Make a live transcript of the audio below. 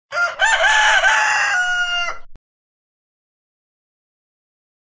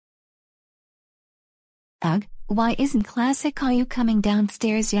Ugh, why isn't Classic Caillou coming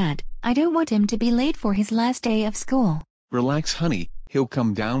downstairs yet? I don't want him to be late for his last day of school. Relax, honey, he'll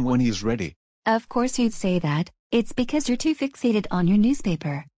come down when he's ready. Of course you'd say that. It's because you're too fixated on your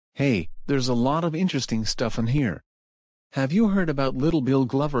newspaper. Hey, there's a lot of interesting stuff in here. Have you heard about little Bill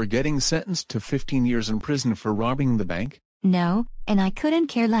Glover getting sentenced to 15 years in prison for robbing the bank? No, and I couldn't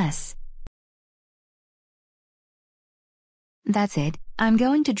care less. That's it, I'm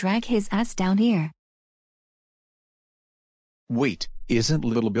going to drag his ass down here. Wait, isn't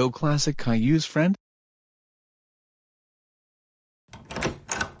little Bill Classic Caillou's friend?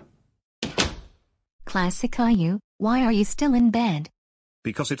 Classic Caillou, why are you still in bed?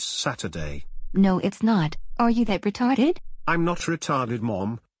 Because it's Saturday. No, it's not. Are you that retarded? I'm not retarded,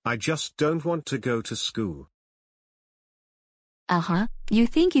 Mom. I just don't want to go to school. Uh-huh, you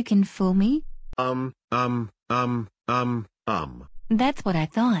think you can fool me? That's what I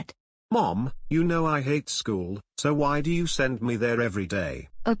thought. Mom, you know I hate school, so why do you send me there every day?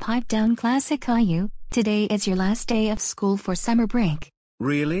 Oh, pipe down, Classic Caillou. Today is your last day of school for summer break.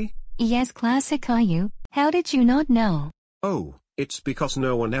 Really? Yes, Classic Caillou. How did you not know? Oh, it's because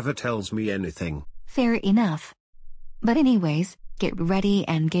no one ever tells me anything. Fair enough. But anyways, get ready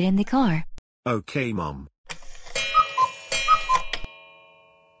and get in the car. Okay, Mom.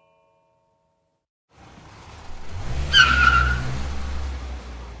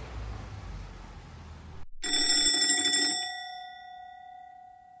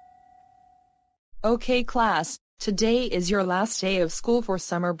 Okay class, today is your last day of school for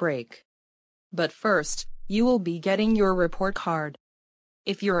summer break. But first, you will be getting your report card.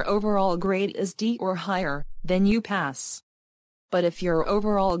 If your overall grade is D or higher, then you pass. But if your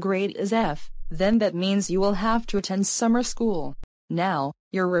overall grade is F, then that means you will have to attend summer school. Now,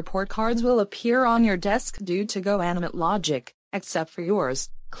 your report cards will appear on your desk due to Go Animate Logic, except for yours,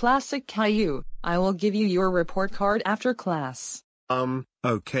 Classic Caillou. I will give you your report card after class.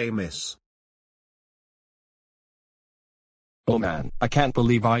 Okay, miss. Oh man, I can't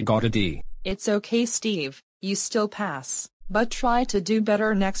believe I got a D. It's okay, Steve, you still pass, but try to do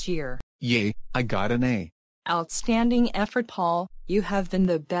better next year. Yay, I got an A. Outstanding effort, Paul. You have been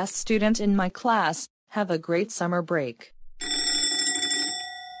the best student in my class. Have a great summer break.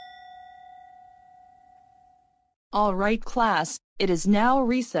 All right, class, it is now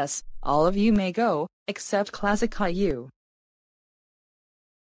recess. All of you may go, except Classic Caillou.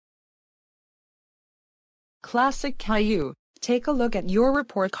 Classic Caillou, take a look at your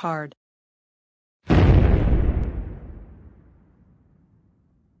report card.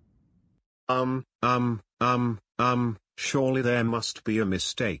 Surely there must be a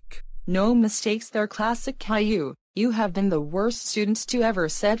mistake. No mistakes there, Classic Caillou. You have been the worst students to ever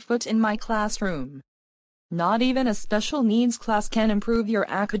set foot in my classroom. Not even a special needs class can improve your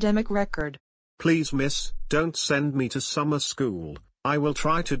academic record. Please, miss, don't send me to summer school. I will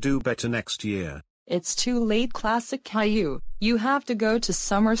try to do better next year. It's too late, Classic Caillou. You have to go to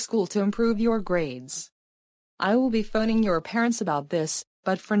summer school to improve your grades. I will be phoning your parents about this,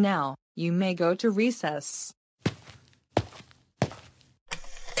 but for now, you may go to recess.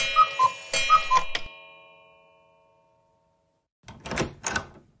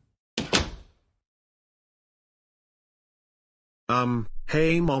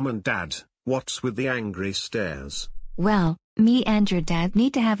 Hey Mom and Dad, what's with the angry stares? Well, me and your dad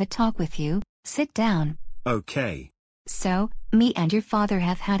need to have a talk with you. Sit down. Okay. So, me and your father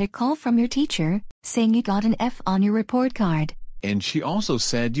have had a call from your teacher, saying you got an F on your report card. And she also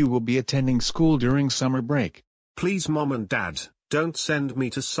said you will be attending school during summer break. Please, Mom and Dad, don't send me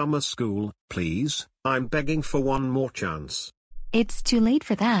to summer school, please. I'm begging for one more chance. It's too late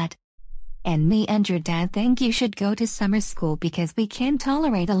for that. And me and your dad think you should go to summer school because we can't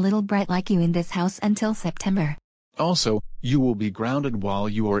tolerate a little brat like you in this house until September. Also, you will be grounded while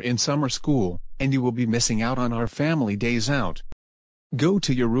you are in summer school, and you will be missing out on our family days out. Go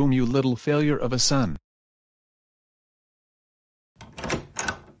to your room, you little failure of a son.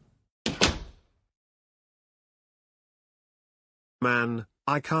 Man,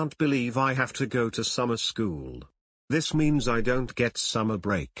 I can't believe I have to go to summer school. This means I don't get summer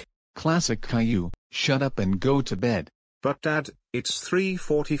break. Classic Caillou, shut up and go to bed. But Dad, it's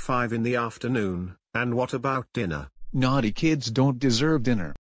 3:45 in the afternoon, and what about dinner? Naughty kids don't deserve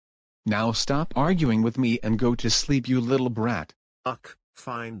dinner. Now stop arguing with me and go to sleep, you little brat.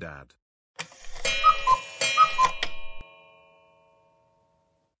 Fine, Dad.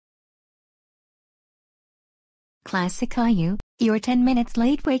 Classic Caillou, you're 10 minutes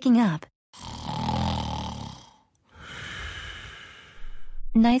late waking up.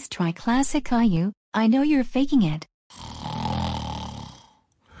 Nice try, Classic Caillou. I know you're faking it.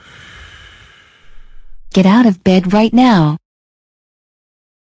 Get out of bed right now.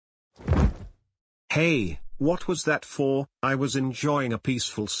 Hey, what was that for? I was enjoying a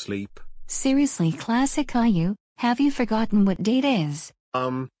peaceful sleep. Seriously, classic Caillou, have you forgotten what date is?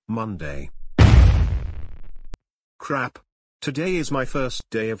 Monday. Crap. Today is my first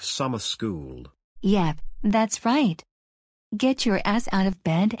day of summer school. Yep, that's right. Get your ass out of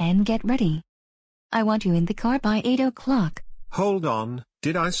bed and get ready. I want you in the car by 8 o'clock. Hold on,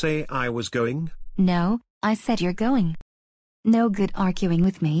 did I say I was going? No, I said you're going. No good arguing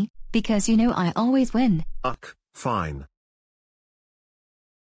with me, because you know I always win. Fine.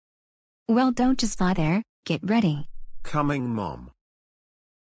 Well, don't just lie there, get ready. Coming, Mom.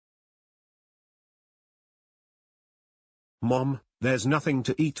 Mom, there's nothing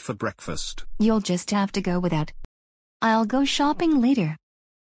to eat for breakfast. You'll just have to go without. I'll go shopping later.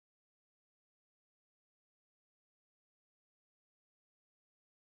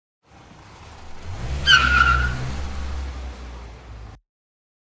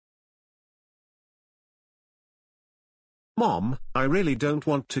 Mom, I really don't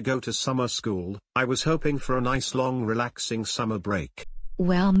want to go to summer school. I was hoping for a nice long relaxing summer break.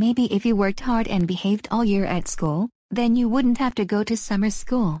 Well, maybe if you worked hard and behaved all year at school, then you wouldn't have to go to summer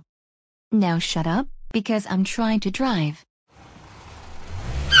school. Now shut up, because I'm trying to drive.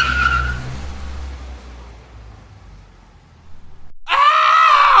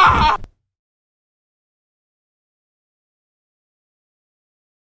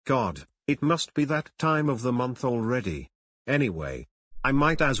 God, it must be that time of the month already. Anyway, I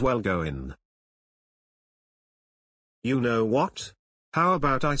might as well go in. You know what? How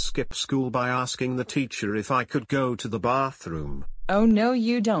about I skip school by asking the teacher if I could go to the bathroom? Oh no,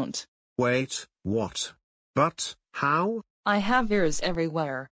 you don't. Wait, what? But, how? I have ears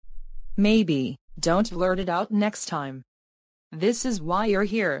everywhere. Maybe, don't blurt it out next time. This is why you're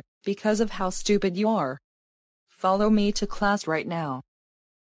here, because of how stupid you are. Follow me to class right now.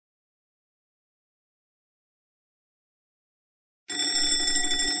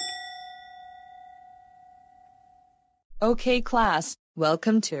 Okay class,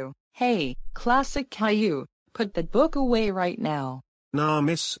 welcome to, hey, Classic Caillou, put that book away right now. Nah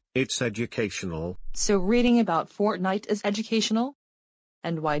miss, it's educational. So reading about Fortnite is educational?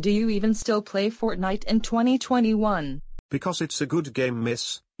 And why do you even still play Fortnite in 2021? Because it's a good game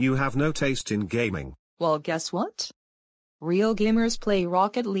miss, you have no taste in gaming. Well guess what? Real gamers play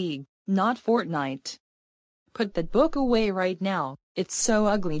Rocket League, not Fortnite. Put that book away right now, it's so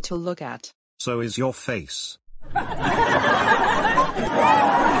ugly to look at. So is your face. Now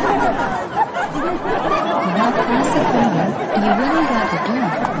classic Caillou, you really got the door.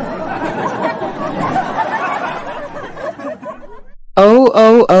 Oh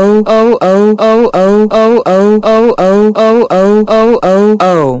oh oh oh oh oh oh oh oh oh oh oh oh oh oh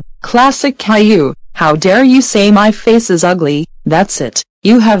oh. Classic Caillou, how dare you say my face is ugly? That's it,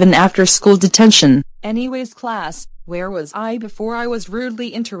 you have an after-school detention. Anyways class, where was I before I was rudely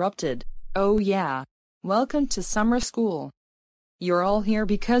interrupted? Oh yeah. Welcome to summer school. You're all here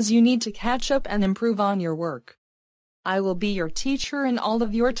because you need to catch up and improve on your work. I will be your teacher in all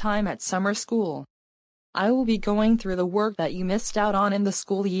of your time at summer school. I will be going through the work that you missed out on in the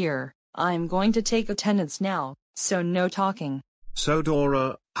school year. I'm going to take attendance now, so no talking. So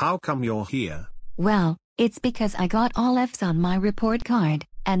Dora, how come you're here? Well, it's because I got all F's on my report card,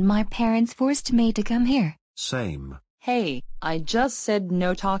 and my parents forced me to come here. Same. Hey, I just said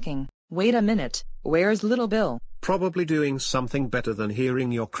no talking. Wait a minute, where's little Bill? Probably doing something better than hearing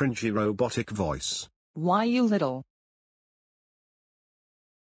your cringy robotic voice. Why you little?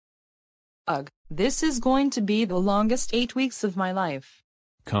 Ugh, this is going to be the longest 8 weeks of my life.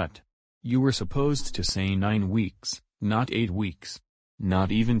 Cut. You were supposed to say 9 weeks, not 8 weeks.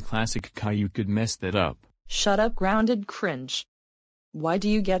 Not even Classic Caillou could mess that up. Shut up, grounded cringe. Why do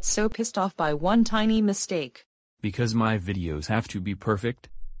you get so pissed off by one tiny mistake? Because my videos have to be perfect?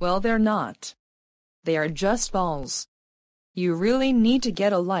 Well, they're not. They are just balls. You really need to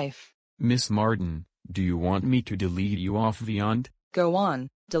get a life. Miss Martin, do you want me to delete you off Beyond? Go on,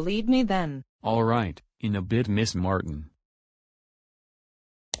 delete me then. Alright, in a bit Miss Martin.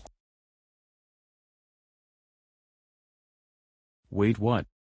 Wait, what?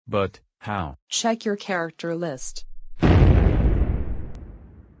 But, how? Check your character list.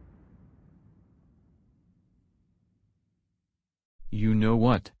 You know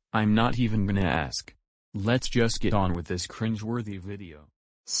what, I'm not even gonna ask. Let's just get on with this cringeworthy video.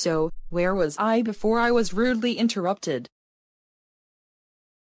 So, where was I before I was rudely interrupted?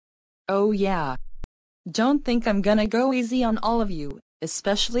 Oh yeah. Don't think I'm gonna go easy on all of you,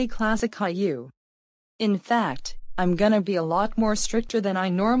 especially Classic Caillou. In fact, I'm gonna be a lot more stricter than I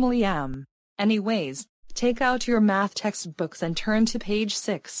normally am. Anyways, Take out your math textbooks and turn to page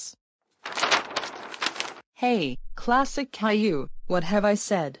 6. Hey, classic Caillou, what have I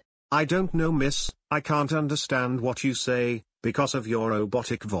said? I don't know, miss, I can't understand what you say, because of your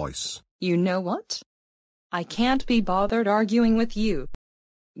robotic voice. You know what? I can't be bothered arguing with you.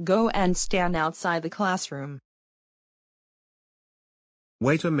 Go and stand outside the classroom.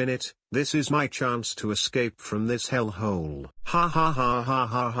 Wait a minute, this is my chance to escape from this hellhole. Ha ha ha ha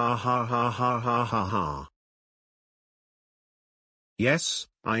ha ha ha ha ha ha ha ha. Yes,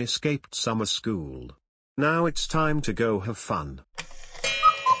 I escaped summer school. Now it's time to go have fun.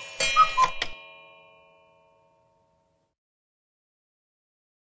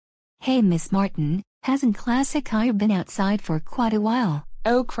 Hey Miss Martin, hasn't Classic Caillou been outside for quite a while?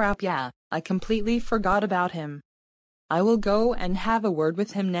 Oh crap, yeah, I completely forgot about him. I will go and have a word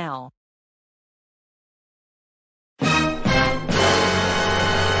with him now.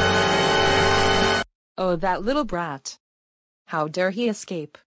 Oh, that little brat. How dare he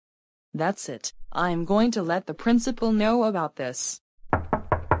escape? That's it, I'm going to let the principal know about this.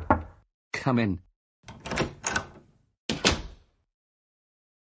 Come in.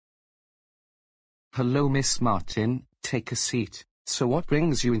 Hello, Miss Martin, take a seat. So what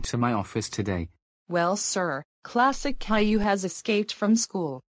brings you into my office today? Well, sir, Classic Caillou has escaped from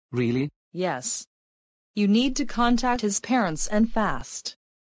school. Really? Yes. You need to contact his parents and fast.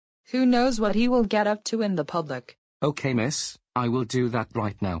 Who knows what he will get up to in the public. Okay, miss, I will do that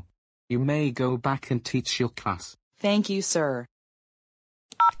right now. You may go back and teach your class. Thank you, sir.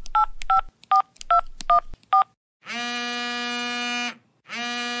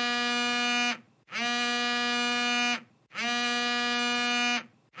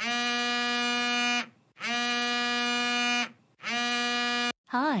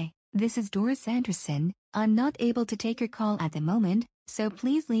 Hi, this is Doris Anderson. I'm not able to take your call at the moment, so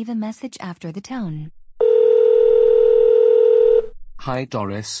please leave a message after the tone. Hi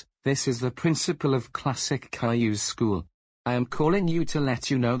Doris, this is the principal of Classic Caillou's school. I am calling you to let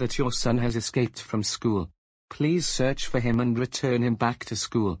you know that your son has escaped from school. Please search for him and return him back to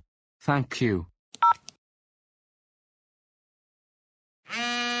school. Thank you.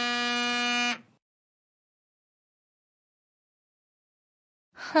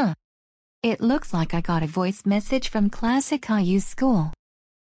 Huh. It looks like I got a voice message from Classic Caillou's school.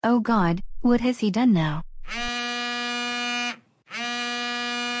 Oh God, what has he done now?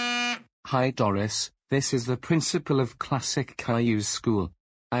 Hi Doris, this is the principal of Classic Caillou's school.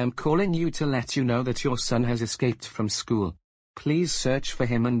 I am calling you to let you know that your son has escaped from school. Please search for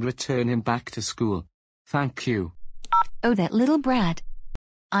him and return him back to school. Thank you. Oh, that little brat.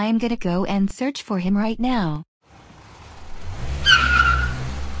 I am gonna go and search for him right now.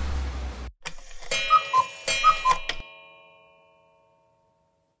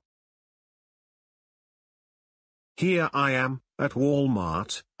 Here I am, at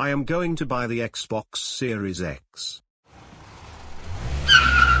Walmart. I am going to buy the Xbox Series X.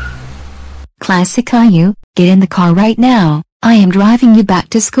 Classic Caillou, get in the car right now. I am driving you back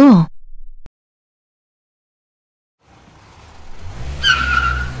to school.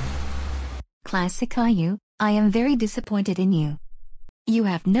 Classic Caillou, I am very disappointed in you. You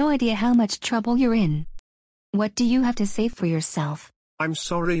have no idea how much trouble you're in. What do you have to say for yourself? I'm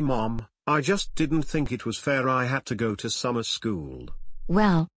sorry, Mom. I just didn't think it was fair I had to go to summer school.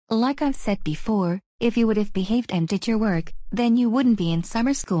 Well, like I've said before, if you would have behaved and did your work, then you wouldn't be in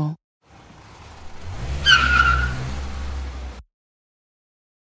summer school.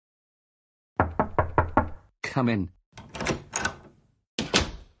 Come in.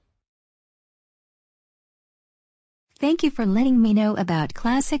 Thank you for letting me know about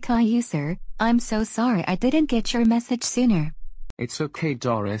Classic Caillou, sir. I'm so sorry I didn't get your message sooner. It's okay,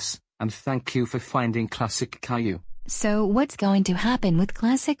 Doris, and thank you for finding Classic Caillou. So what's going to happen with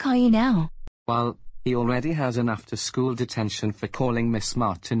Classic Caillou now? Well, he already has an after-school detention for calling Miss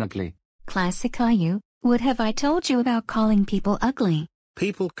Martin ugly. Classic Caillou, what have I told you about calling people ugly?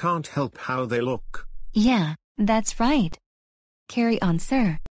 People can't help how they look. Yeah, that's right. Carry on,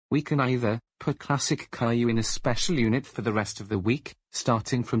 sir. We can either put Classic Caillou in a special unit for the rest of the week,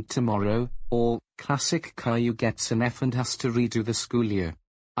 starting from tomorrow, or Classic Caillou gets an F and has to redo the school year.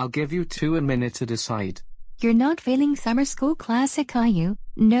 I'll give you 2 a minute to decide. You're not failing summer school, Classic Caillou,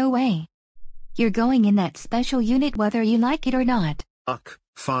 no way. You're going in that special unit whether you like it or not.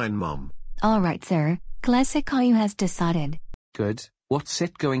 Fine, Mom. Alright, sir, Classic Caillou has decided. Good, what's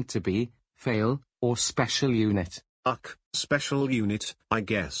it going to be, fail, or special unit? Special unit, I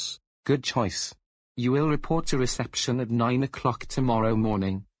guess. Good choice. You will report to reception at 9 o'clock tomorrow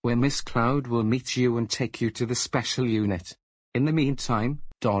morning, where Miss Cloud will meet you and take you to the special unit. In the meantime,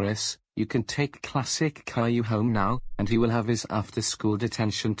 Doris, You can take Classic Caillou home now, and he will have his after-school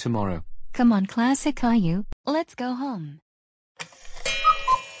detention tomorrow. Come on, Classic Caillou, let's go home.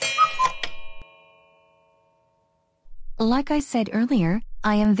 Like I said earlier,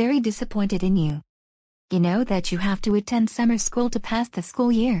 I am very disappointed in you. You know that you have to attend summer school to pass the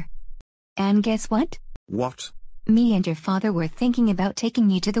school year. And guess what? What? Me and your father were thinking about taking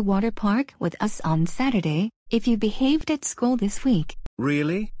you to the water park with us on Saturday, if you behaved at school this week.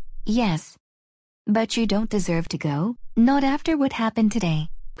 Really? Yes. But you don't deserve to go, not after what happened today.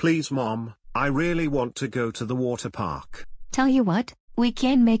 Please, Mom, I really want to go to the water park. Tell you what, we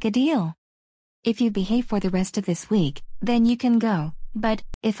can make a deal. If you behave for the rest of this week, then you can go, but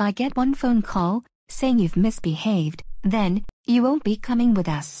if I get one phone call saying you've misbehaved, then you won't be coming with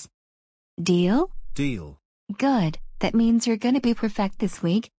us. Deal? Deal. Good. That means you're gonna be perfect this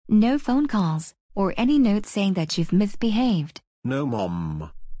week, no phone calls, or any notes saying that you've misbehaved. No,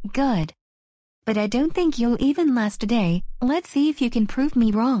 Mom. Good. But I don't think you'll even last a day. Let's see if you can prove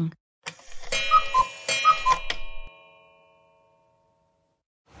me wrong.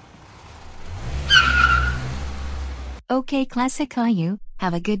 Okay, Classic Caillou,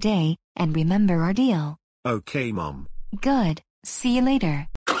 have a good day, and remember our deal. Okay, Mom. Good. See you later.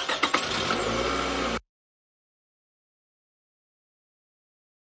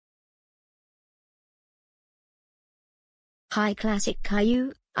 Hi Classic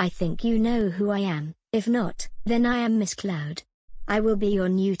Caillou, I think you know who I am. If not, then I am Miss Cloud. I will be your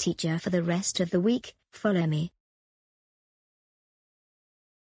new teacher for the rest of the week. Follow me.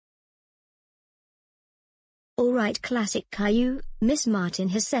 Alright Classic Caillou, Miss Martin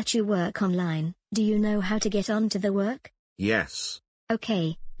has set your work online. Do you know how to get onto the work? Yes.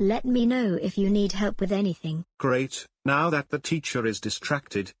 Okay, let me know if you need help with anything. Great, now that the teacher is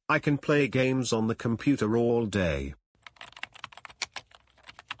distracted, I can play games on the computer all day.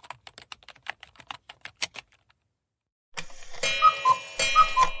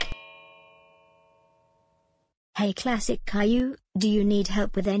 Hey Classic Caillou, do you need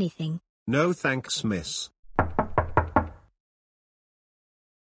help with anything? No thanks, miss.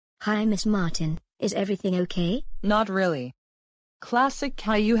 Hi Miss Martin, is everything okay? Not really. Classic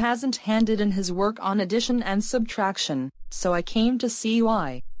Caillou hasn't handed in his work on addition and subtraction, so I came to see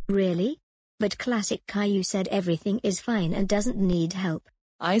why. Really? But Classic Caillou said everything is fine and doesn't need help.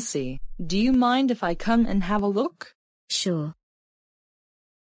 I see. Do you mind if I come and have a look? Sure.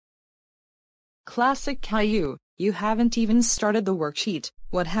 Classic Caillou, you haven't even started the worksheet.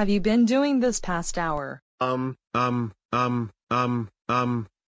 What have you been doing this past hour?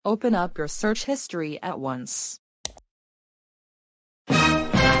 Open up your search history at once.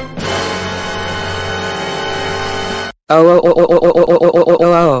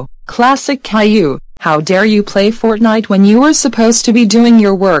 Oh. Classic Caillou, how dare you play Fortnite when you were supposed to be doing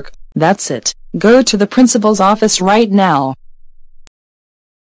your work? That's it. Go to the principal's office right now.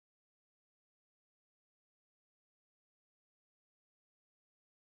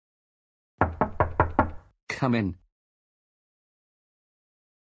 Come in.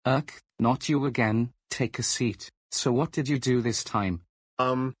 Not you again. Take a seat. So what did you do this time?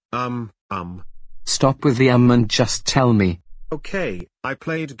 Stop with the and just tell me. Okay, I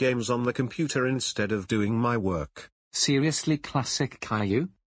played games on the computer instead of doing my work. Seriously, Classic Caillou?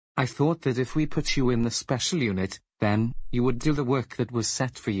 I thought that if we put you in the special unit, then you would do the work that was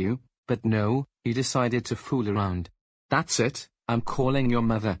set for you, but no, you decided to fool around. That's it, I'm calling your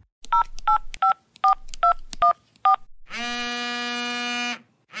mother.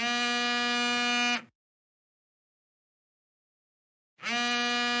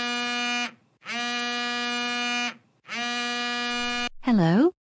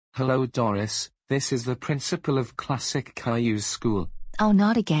 Hello? Hello Doris, this is the principal of Classic Caillou's school. Oh,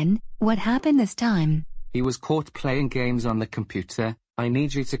 not again. What happened this time? He was caught playing games on the computer. I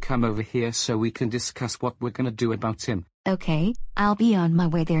need you to come over here so we can discuss what we're gonna do about him. Okay, I'll be on my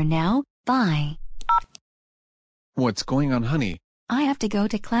way there now. Bye. What's going on, honey? I have to go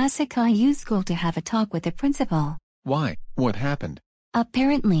to Classic Caillou school to have a talk with the principal. Why? What happened?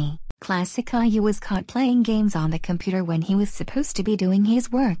 Apparently, Classic Caillou was caught playing games on the computer when he was supposed to be doing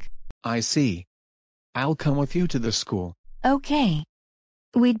his work. I see. I'll come with you to the school. Okay.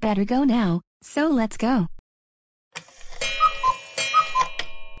 We'd better go now, so let's go.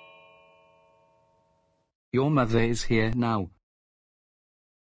 Your mother is here now.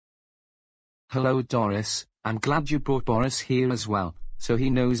 Hello Doris, I'm glad you brought Boris here as well, so he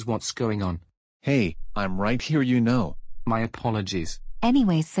knows what's going on. Hey, I'm right here, you know. My apologies.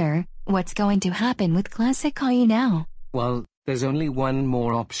 Anyway, sir, what's going to happen with Classic Caillou now? Well, there's only one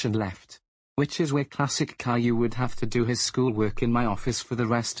more option left. which is where classic Caillou would have to do his schoolwork in my office for the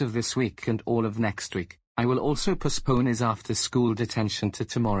rest of this week and all of next week. I will also postpone his after-school detention to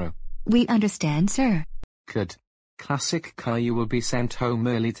tomorrow. We understand, sir. Good. Classic Caillou will be sent home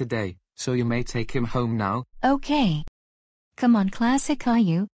early today, so you may take him home now. Okay. Come on, Classic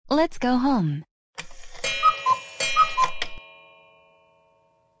Caillou, let's go home.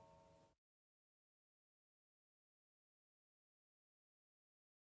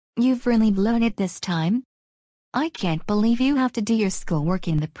 You've really blown it this time. I can't believe you have to do your schoolwork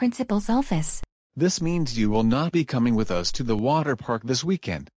in the principal's office. This means you will not be coming with us to the water park this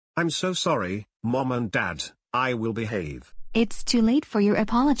weekend. I'm so sorry, Mom and Dad. I will behave. It's too late for your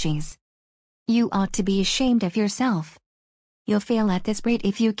apologies. You ought to be ashamed of yourself. You'll fail at this rate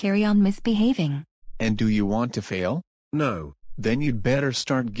if you carry on misbehaving. And do you want to fail? No. Then you'd better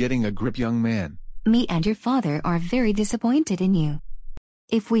start getting a grip, young man. Me and your father are very disappointed in you.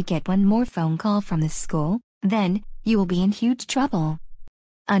 If we get one more phone call from the school, then you will be in huge trouble.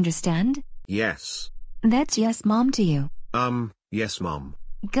 Understand? Yes. That's yes, Mom, to you. Yes, Mom.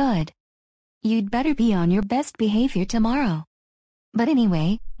 Good. You'd better be on your best behavior tomorrow. But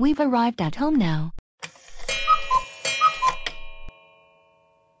anyway, we've arrived at home now.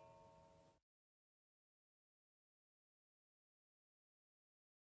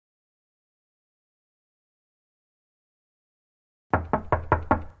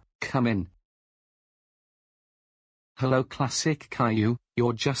 Come in. Hello, Classic Caillou,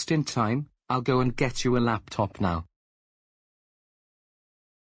 you're just in time. I'll go and get you a laptop now.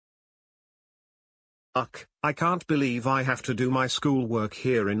 Ugh, I can't believe I have to do my schoolwork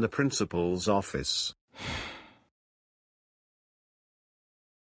here in the principal's office.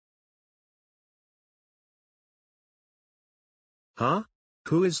 Huh?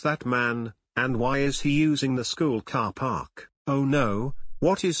 Who is that man, and why is he using the school car park? Oh no,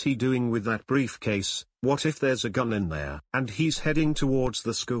 what is he doing with that briefcase? What if there's a gun in there, and he's heading towards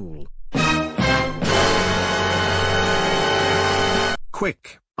the school?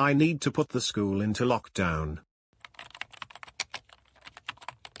 Quick, I need to put the school into lockdown.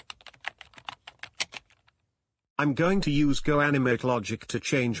 I'm going to use Go Animate Logic to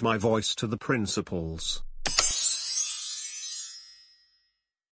change my voice to the principal's.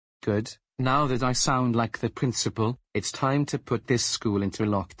 Good. Now that I sound like the principal, it's time to put this school into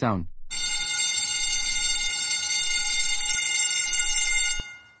lockdown.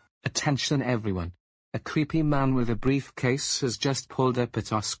 Attention everyone. A creepy man with a briefcase has just pulled up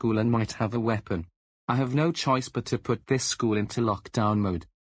at our school and might have a weapon. I have no choice but to put this school into lockdown mode.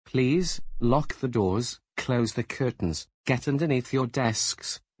 Please, lock the doors, close the curtains, get underneath your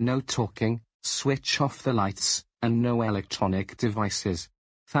desks, no talking, switch off the lights, and no electronic devices.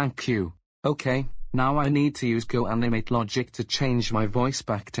 Thank you. Okay, now I need to use Go Animate Logic to change my voice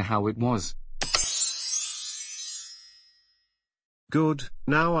back to how it was. Good,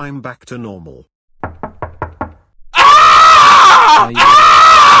 now I'm back to normal.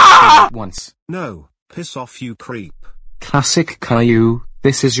 Once. No, piss off you creep. Classic Caillou,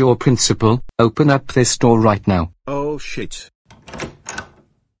 this is your principal. Open up this door right now. Oh shit.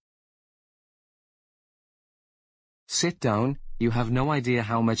 Sit down. You have no idea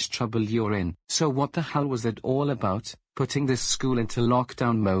how much trouble you're in. So what the hell was that all about, putting this school into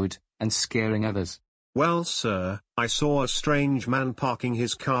lockdown mode, and scaring others? Well, sir, I saw a strange man parking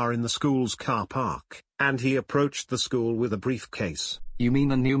his car in the school's car park, and he approached the school with a briefcase. You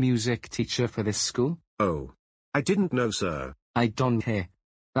mean a new music teacher for this school? Oh. I didn't know, sir. I don't care.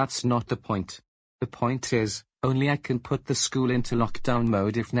 That's not the point. The point is, only I can put the school into lockdown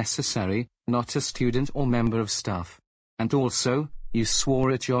mode if necessary, not a student or member of staff. And also, you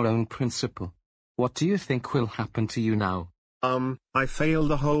swore at your own principal. What do you think will happen to you now? I failed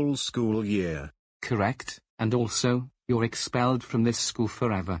the whole school year. Correct, and also, you're expelled from this school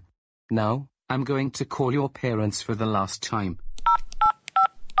forever. Now, I'm going to call your parents for the last time.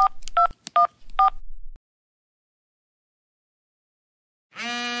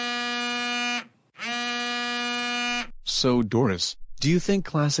 So Doris, do you think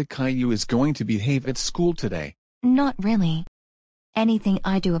Classic Caillou is going to behave at school today? Not really. Anything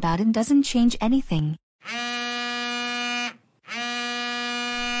I do about it doesn't change anything.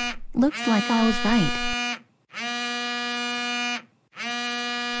 Looks like I was right.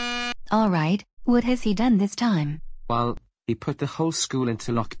 Alright, what has he done this time? Well, he put the whole school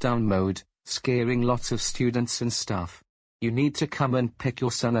into lockdown mode, scaring lots of students and staff. You need to come and pick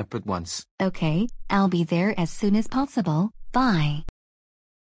your son up at once. Okay, I'll be there as soon as possible. Bye.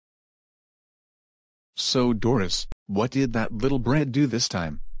 So Doris, what did that little brat do this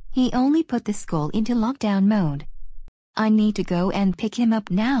time? He only put the school into lockdown mode. I need to go and pick him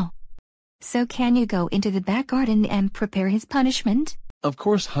up now. So can you go into the back garden and prepare his punishment? Of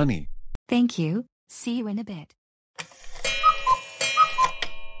course, honey. Thank you. See you in a bit.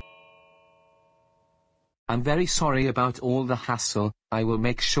 I'm very sorry about all the hassle. I will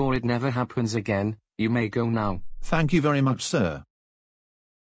make sure it never happens again. You may go now. Thank you very much, sir.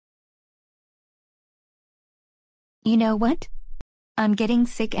 You know what? I'm getting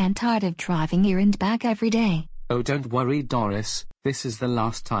sick and tired of driving here and back every day. Oh, don't worry, Doris. This is the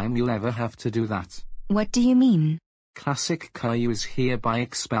last time you'll ever have to do that. What do you mean? Classic Caillou is hereby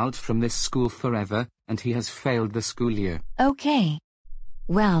expelled from this school forever, and he has failed the school year. Okay.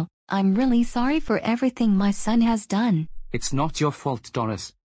 Well, I'm really sorry for everything my son has done. It's not your fault,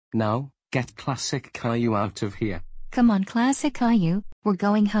 Doris. Now, get Classic Caillou out of here. Come on, Classic Caillou, we're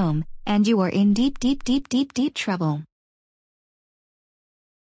going home, and you are in deep, deep, deep, deep, deep trouble.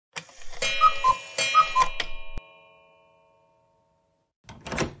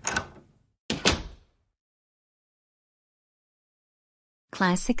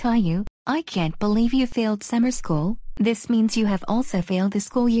 Classic Caillou, I can't believe you failed summer school. This means you have also failed the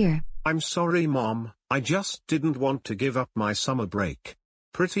school year. I'm sorry, Mom. I just didn't want to give up my summer break.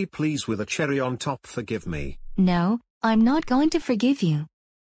 Pretty please with a cherry on top, forgive me. No, I'm not going to forgive you.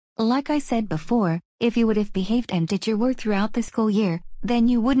 Like I said before, if you would have behaved and did your work throughout the school year, then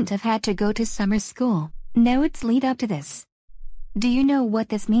you wouldn't have had to go to summer school. Now it's lead up to this. Do you know what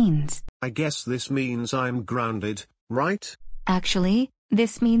this means? I guess this means I'm grounded, right? Actually,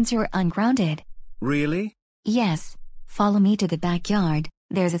 this means you're ungrounded. Really? Yes. Follow me to the backyard.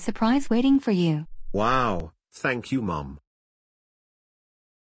 There's a surprise waiting for you. Wow, thank you, Mom.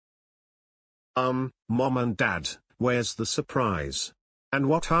 Mom and Dad, where's the surprise? And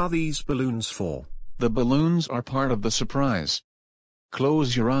what are these balloons for? The balloons are part of the surprise.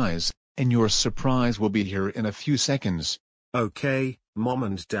 Close your eyes, and your surprise will be here in a few seconds. Okay, Mom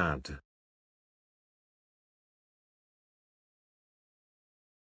and Dad.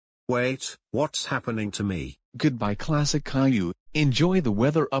 Wait, what's happening to me? Goodbye, Classic Caillou. Enjoy the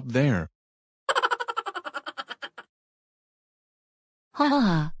weather up there. Ha ha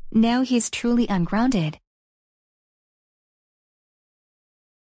ha, now he's truly ungrounded.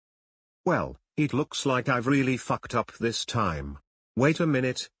 Well, it looks like I've really fucked up this time. Wait a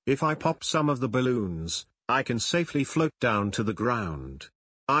minute, if I pop some of the balloons, I can safely float down to the ground.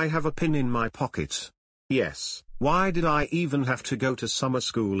 I have a pin in my pocket. Yes, why did I even have to go to summer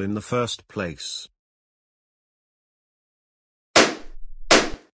school in the first place?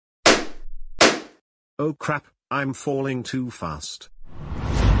 Oh crap, I'm falling too fast.